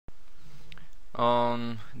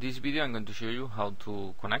On this video I'm going to show you how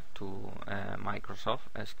to connect to Microsoft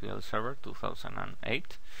SQL Server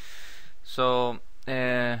 2008. So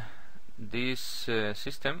this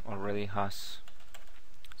system already has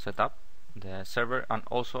set up the server and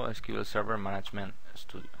also SQL Server Management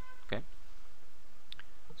Studio. Okay,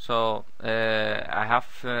 so I have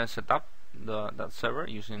set up that server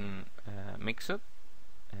using Mixed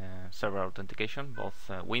server authentication, both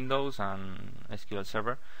Windows and SQL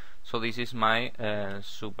Server. So this is my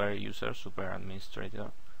super user, super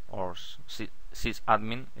administrator, or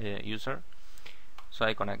sysadmin user. So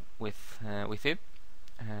I connect with it,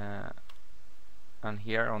 and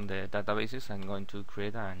here on the databases I'm going to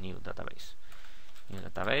create a new database.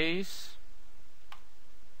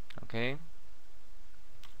 Okay,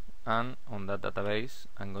 and on that database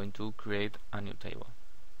I'm going to create a new table.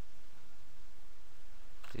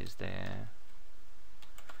 This is the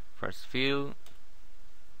first field,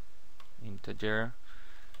 integer,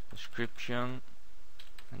 description,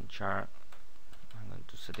 and char. I'm going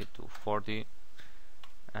to set it to 40,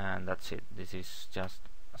 and that's it. This is just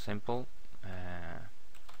a simple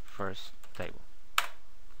first table.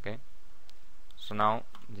 Okay, so now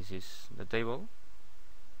this is the table,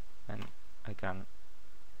 and I can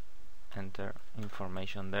enter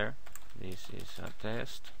information there. This is a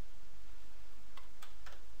test,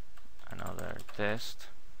 another test,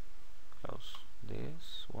 close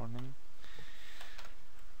this, warning,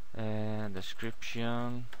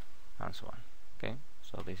 description, and so on. Okay,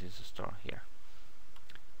 so this is the store here.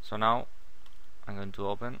 So now I'm going to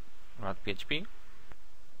open RadPHP,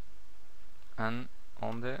 and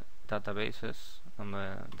on the databases, on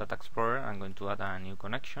the Data Explorer, I'm going to add a new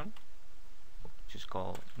connection, which is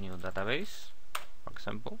called new database, for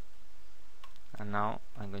example. And now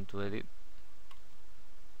I'm going to edit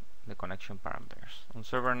the connection parameters. On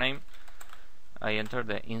server name, I enter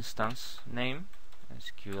the instance name,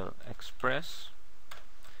 SQL Express.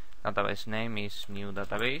 Database name is new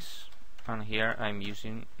database, and here I'm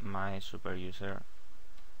using my super user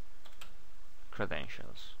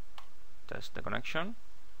credentials. Test the connection,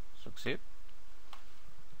 succeed.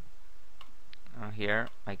 And here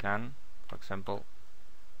I can, for example,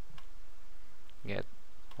 get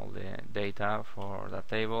all the data for the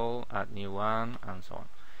table, add new one, and so on.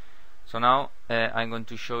 So now I'm going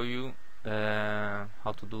to show you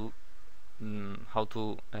how to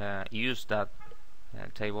use that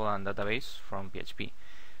table and database from PHP.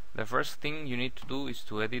 The first thing you need to do is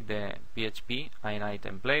to edit the PHP ini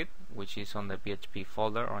template, which is on the PHP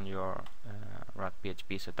folder on your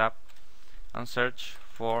RadPHP setup, and search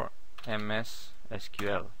for MS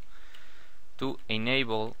SQL to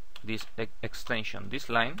enable this extension. This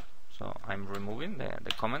line, so I'm removing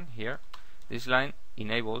the comment here. This line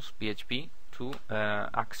enables PHP to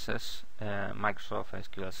access Microsoft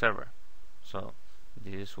SQL Server. So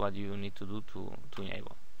this is what you need to do to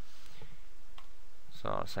enable. So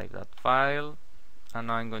I'll save that file, and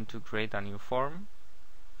now I'm going to create a new form.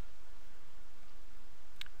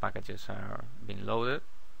 Packages are being loaded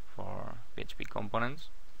for PHP components,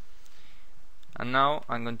 and now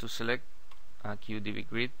I'm going to select a QDB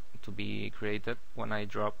grid to be created when I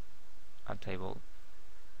drop a table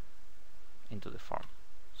into the form.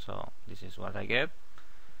 So this is what I get,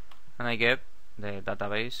 and I get the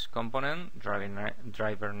database component,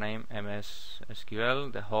 driver name MS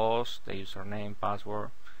SQL, the host, the username, password,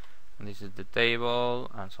 and this is the table,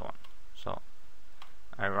 and so on. So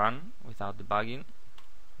I run without debugging.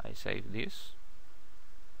 I save this,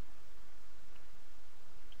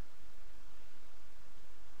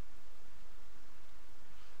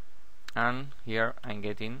 and here I'm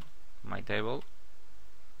getting my table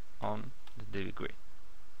on the DB grid.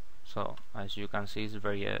 So as you can see, it's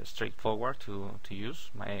very straightforward to use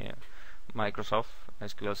my Microsoft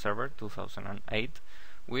SQL Server 2008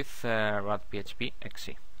 with RadPHP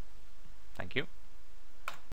XE. Thank you.